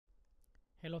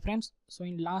Hello friends, so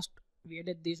in last we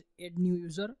added this add new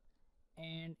user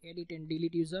and edit and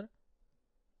delete user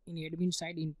in admin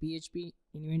side in PHP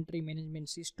Inventory Management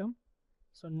System.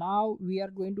 So now we are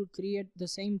going to create the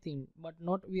same thing, but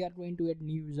not we are going to add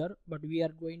new user, but we are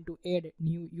going to add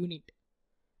new unit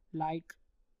like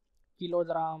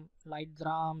kilogram, light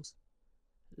grams,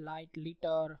 light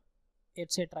liter,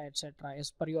 etc,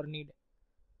 as per your need.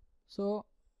 So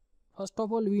first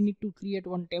of all we need to create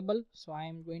one table, so I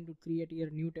am going to create here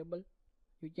new table.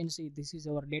 You can see this is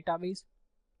our database.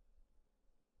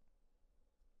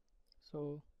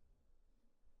 So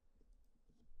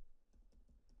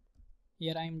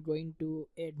here I am going to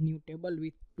add new table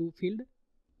with two field.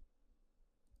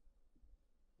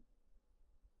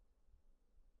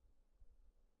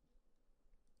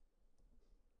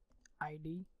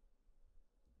 ID,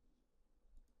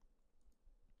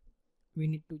 we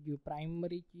need to give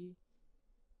primary key,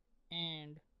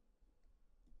 and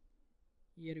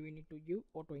here we need to give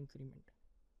auto increment,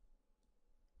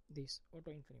 this auto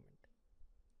increment,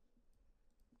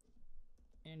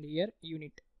 and here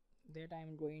unit that I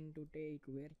am going to take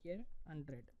varchar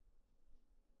 100.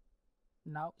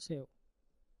 Now save.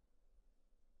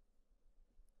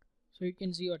 So you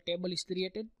can see your table is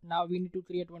created. Now we need to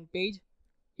create one page,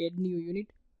 add new unit.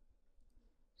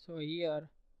 So here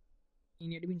in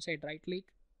admin side, right click,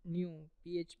 new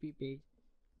PHP page.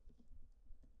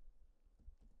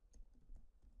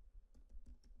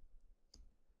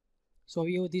 So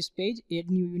we have this page, add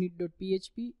new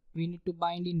unit.php. We need to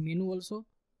bind in menu also.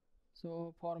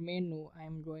 So for menu I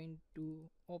am going to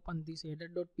open this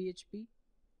header.php.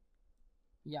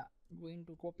 Yeah, going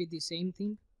to copy the same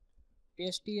thing,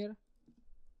 paste here,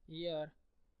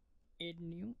 add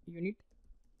new unit.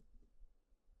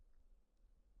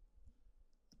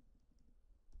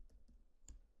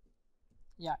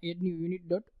 Yeah, add new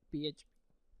unit.php.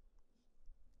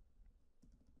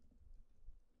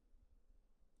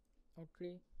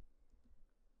 Okay,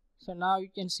 so now you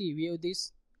can see we have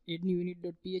this add new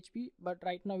unit.php, but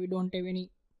right now we don't have any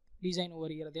design over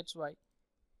here, that's why.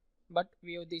 But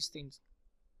we have these things.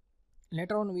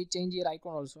 Later on we change here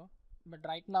icon also, but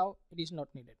right now it is not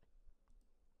needed.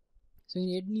 So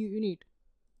in add new unit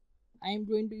I am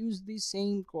going to use the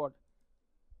same code,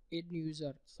 add new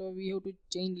user. So we have to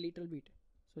change little bit.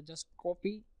 So just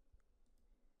copy,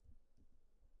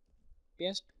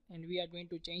 paste, and we are going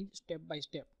to change step by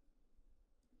step.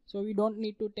 So we don't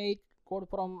need to take code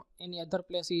from any other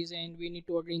places and we need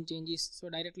to again changes. So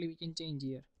directly we can change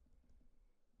here.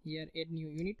 Here add new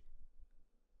unit.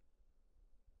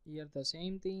 Here the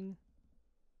same thing.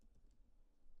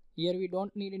 Here we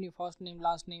don't need any first name,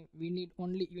 last name. We need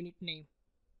only unit name.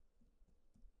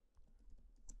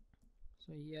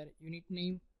 So here unit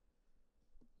name.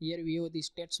 Here we have the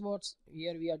stats box.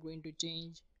 Here we are going to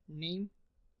change name.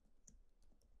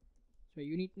 So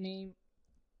unit name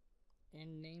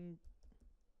and name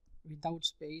without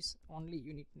space, only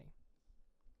unit name.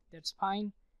 That's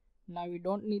fine. Now we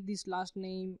don't need this last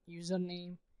name,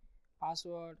 username,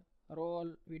 password, role.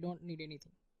 We don't need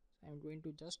anything. So I'm going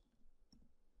to just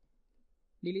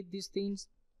delete these things.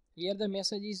 Here the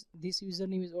message is this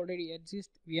username is already exist.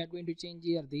 We are going to change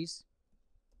here this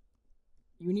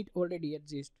unit already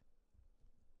exist.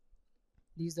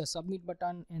 This is the submit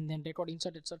button, and then record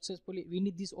inserted successfully. We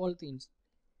need these all things.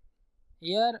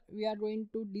 Here we are going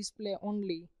to display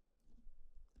only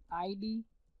ID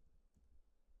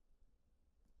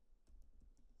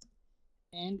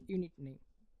and unit name.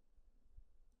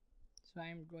 So I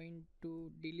am going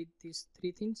to delete these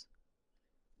three things.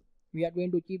 We are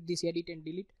going to keep this edit and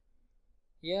delete.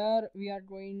 Here we are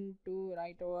going to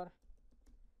write our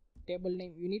table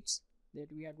name units, that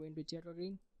we are going to check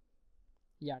again.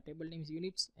 Yeah, table name is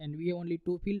units, and we have only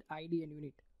two field, ID and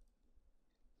unit.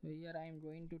 So here I am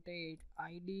going to take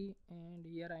ID, and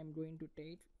here I am going to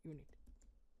take unit.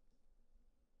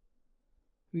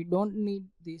 We don't need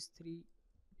these three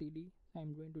TD. I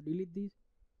am going to delete this.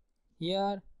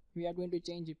 Here we are going to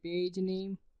change page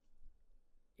name,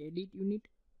 edit unit,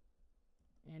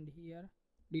 and here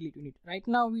delete unit. Right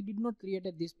now we did not create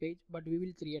this page, but we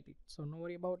will create it, so no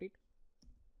worry about it.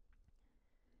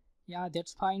 Yeah,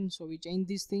 that's fine. So we change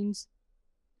these things.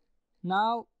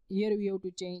 Now here we have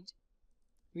to change,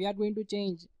 we are going to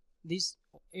change this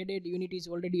added unit is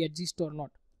already exist or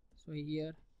not. So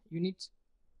here units,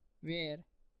 where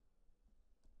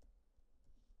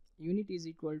unit is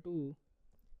equal to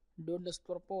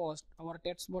 .post our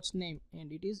text box name, and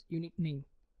it is unit name.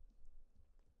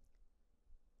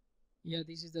 Here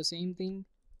this is the same thing.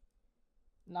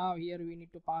 Now here we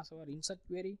need to pass our insert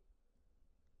query,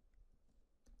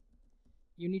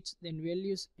 units, then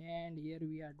values, and here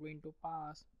we are going to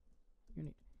pass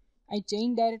unit. I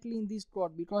change directly in this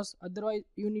code because otherwise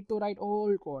you need to write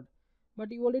all code,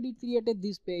 but you already created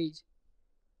this page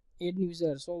add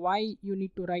user, so why you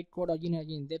need to write code again and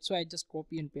again? That's why I just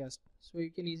copy and paste, so you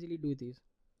can easily do this.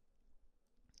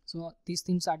 So these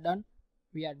things are done.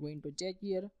 We are going to check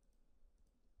here.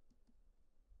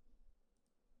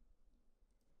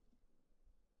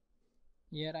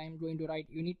 Here I am going to write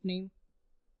unit name.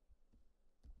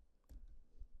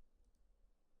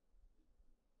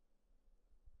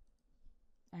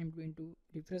 I am going to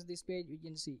refresh this page. You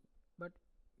can see, but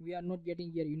we are not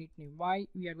getting here unit name. Why?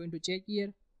 We are going to check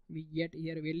here. We get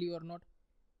here value or not.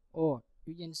 Oh,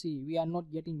 you can see we are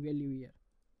not getting value here,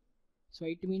 so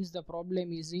it means the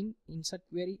problem is in insert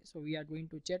query. So we are going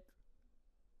to check.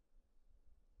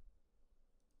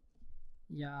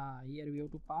 Yeah, here we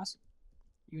have to pass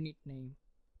unit name,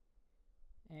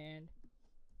 and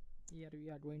here we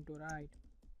are going to write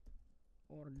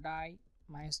or die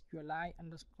mysqli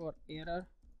underscore error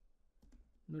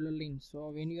null. So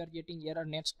when you are getting error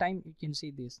next time, you can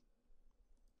see this.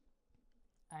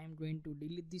 I am going to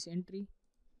delete this entry,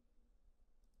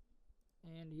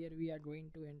 and here we are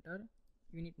going to enter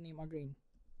unit name again.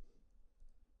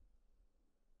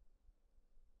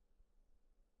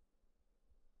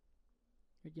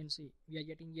 You can see we are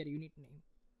getting here unit name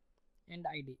and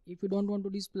id. If you don't want to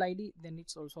display id, then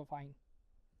it's also fine.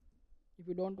 If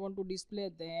you don't want to display,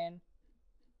 then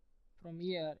from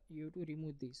here you have to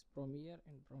remove this from here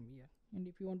and from here, and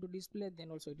if you want to display,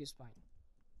 then also it is fine.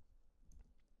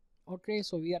 Okay,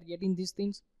 so we are getting these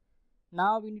things.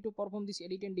 Now we need to perform this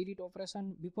edit and delete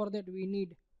operation. Before that, we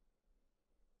need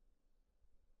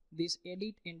this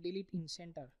edit and delete in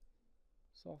center.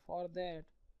 So for that,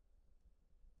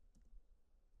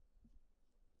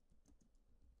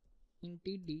 in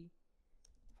td,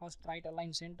 first write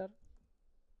align center.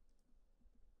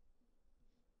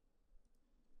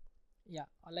 Yeah,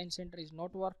 align center is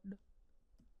not worked.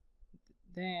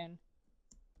 Then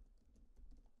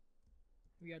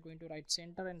we are going to write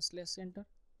center and slash center.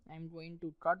 I am going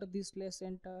to cut this slash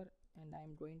center and I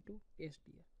am going to paste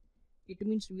here. It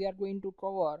means we are going to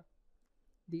cover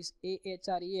this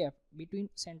ahref between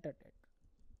center tag.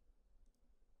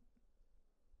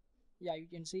 Yeah, you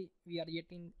can see we are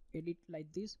getting edit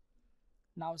like this.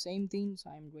 Now same thing, so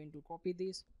I am going to copy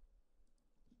this,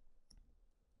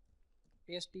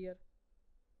 paste here,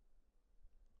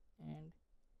 and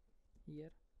here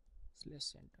slash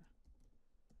center.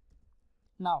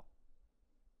 Now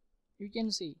you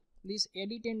can see this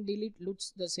edit and delete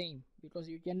looks the same because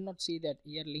you cannot see that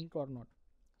here link or not.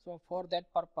 So for that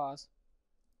purpose,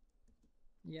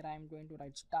 here I am going to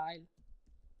write style,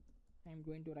 I am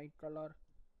going to write color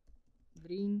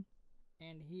green,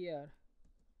 and here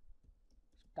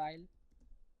style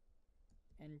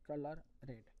and color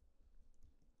red.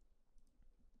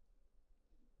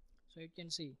 So you can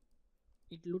see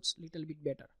it looks little bit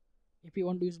better. If you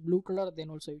want to use blue color, then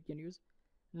also you can use.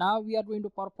 Now we are going to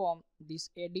perform this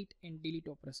edit and delete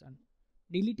operation.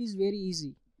 Delete is very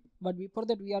easy, but before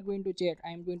that we are going to check. I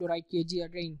am going to write kg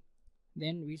again,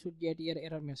 then we should get here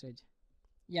error message.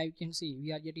 Yeah, you can see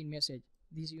we are getting message,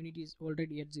 this unit is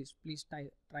already exists, please try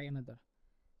another.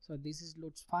 So this is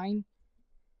looks fine.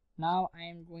 Now I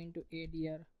am going to add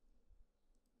here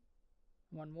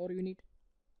one more unit.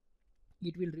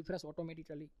 It will refresh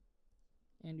automatically,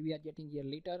 and we are getting here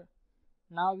later.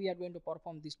 Now we are going to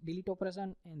perform this delete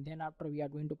operation, and then after we are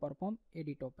going to perform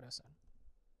edit operation.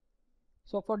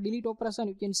 So for delete operation,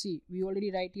 you can see we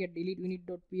already write here delete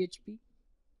unit.php.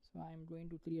 So I am going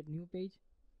to create new page.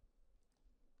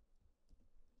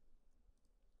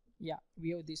 Yeah, we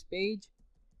have this page.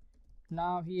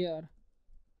 Now here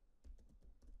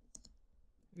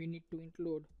we need to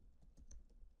include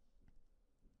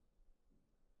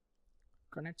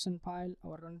connection file,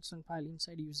 our connection file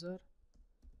inside user.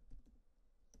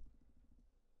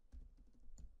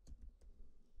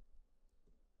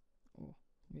 Oh,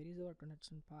 where is our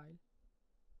connection file?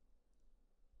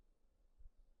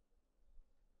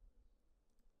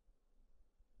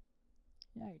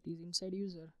 Yeah, it is inside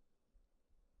user.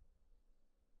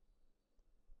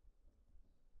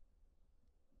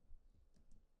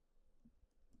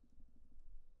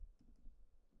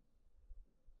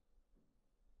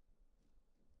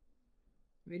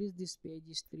 Where is this page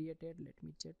is created? Let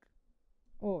me check.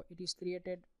 Oh, it is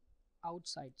created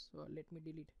outside, so let me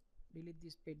delete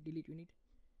this page, delete unit.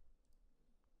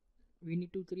 We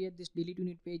need to create this delete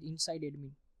unit page inside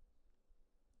admin.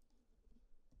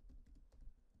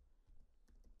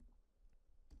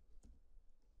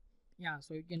 Yeah,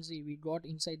 so you can see we got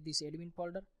inside this admin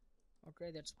folder.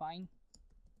 Okay, that's fine.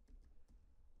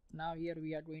 Now here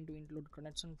we are going to include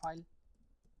connection file.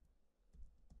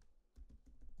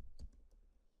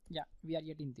 Yeah, we are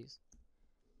getting this.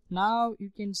 Now you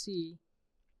can see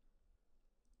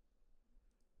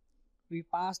we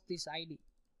passed this id,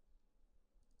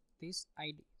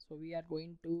 so we are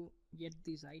going to get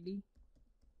this id.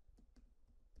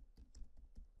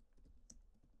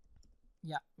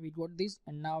 Yeah, we got this,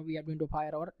 and now we are going to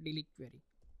fire our delete query.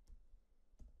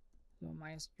 So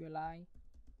mysqli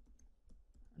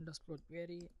underscore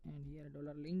query, and here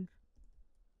 $link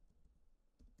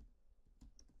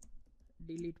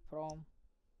delete from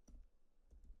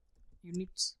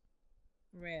units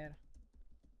where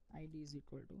id is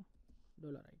equal to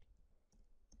 $id,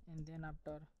 and then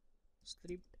after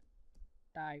script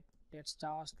type, that's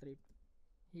JavaScript.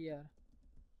 Here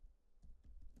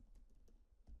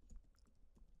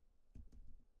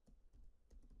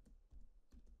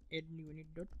add new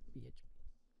unit.php.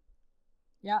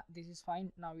 Yeah, this is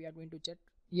fine. Now we are going to check.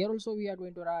 Here also we are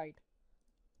going to write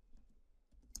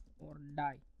or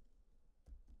die.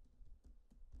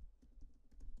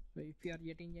 So if you are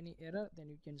getting any error, then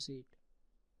you can see it.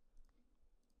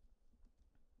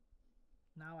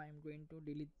 Now I am going to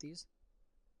delete this.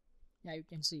 Yeah, you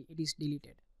can see it is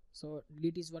deleted. So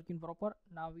delete is working proper.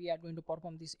 Now we are going to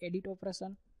perform this edit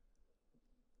operation.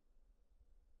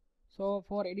 So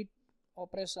for edit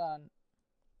operation,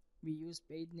 we use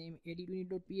page name edit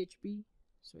unit.php.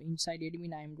 So inside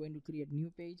admin, I am going to create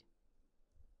new page.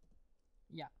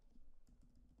 Yeah,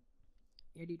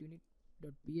 edit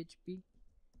unit.php.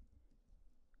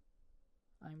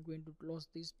 I am going to close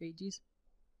these pages.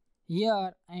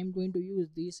 Here I am going to use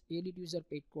this edit user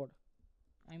page code.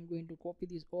 I am going to copy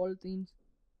these all things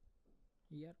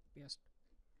here, paste.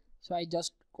 So I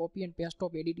just copy and paste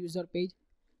of edit user page.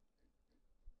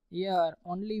 Here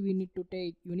only we need to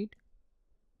take unit.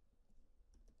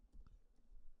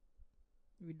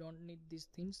 We don't need these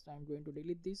things, so I'm going to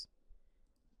delete this.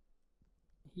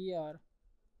 Here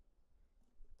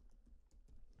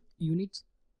units,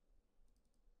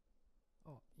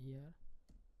 oh here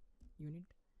unit,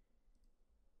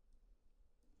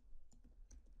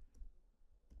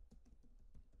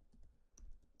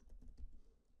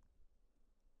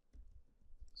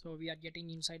 so we are getting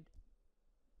inside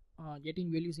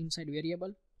getting values inside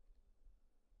variable.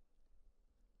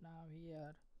 Now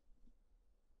here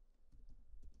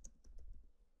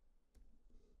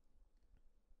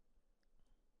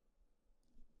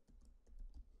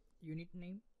unit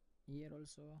name, here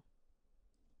also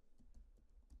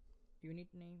unit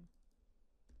name,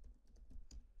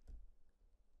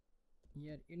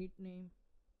 here unit name,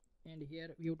 and here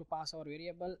we have to pass our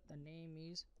variable. The name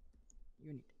is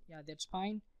unit. Yeah, that's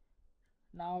fine.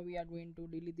 Now we are going to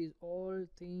delete these all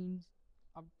things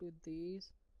up to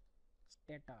this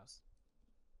status.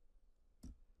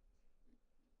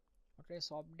 Okay,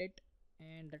 so update,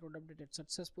 and that would updated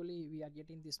successfully. We are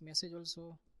getting this message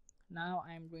also. Now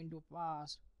I am going to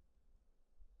pass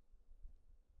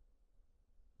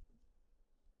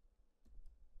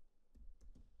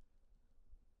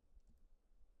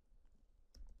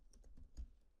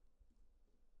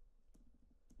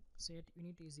set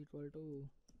unit is equal to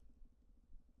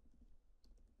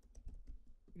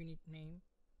unit name.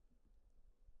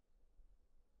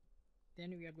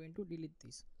 Then we are going to delete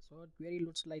this. So query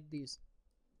looks like this.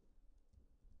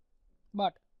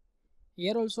 But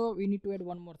here also we need to add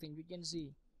one more thing. We can see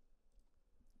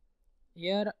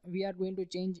here we are going to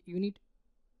change unit,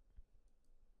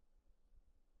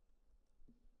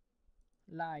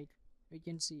 like we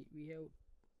can see we have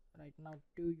right now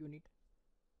 2 unit.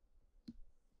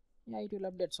 Yeah, it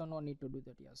will update, so no need to do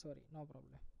that. Yeah, sorry, no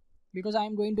problem, because I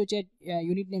am going to check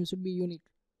unit name should be unique,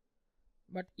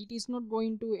 but it is not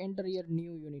going to enter here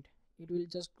new unit. It will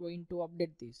just going to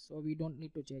update this, so we don't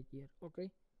need to check here. Okay,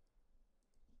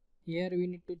 here we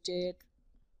need to check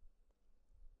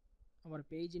our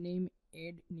page name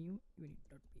add new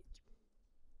unit.php.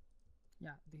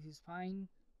 Yeah, this is fine.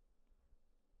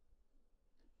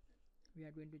 We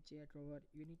are going to check our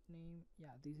unit name.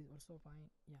 Yeah, this is also fine.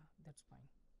 Yeah, that's fine.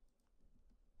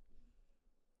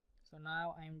 So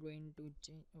now I am going to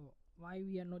change. Oh, why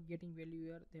we are not getting value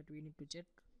here? That we need to check.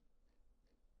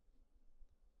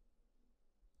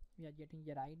 We are getting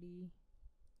your id,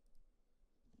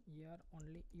 here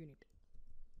only unit.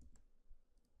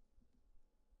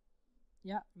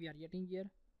 Yeah, we are getting here.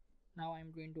 Now I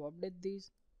am going to update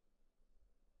this.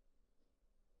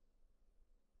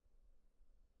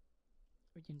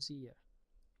 We can see here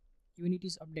unit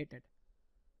is updated.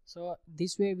 So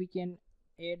this way we can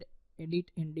add,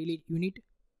 edit and delete unit.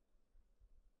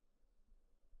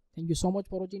 Thank you so much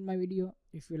for watching my video.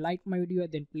 If you like my video,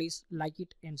 then please like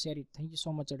it and share it. Thank you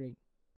so much again.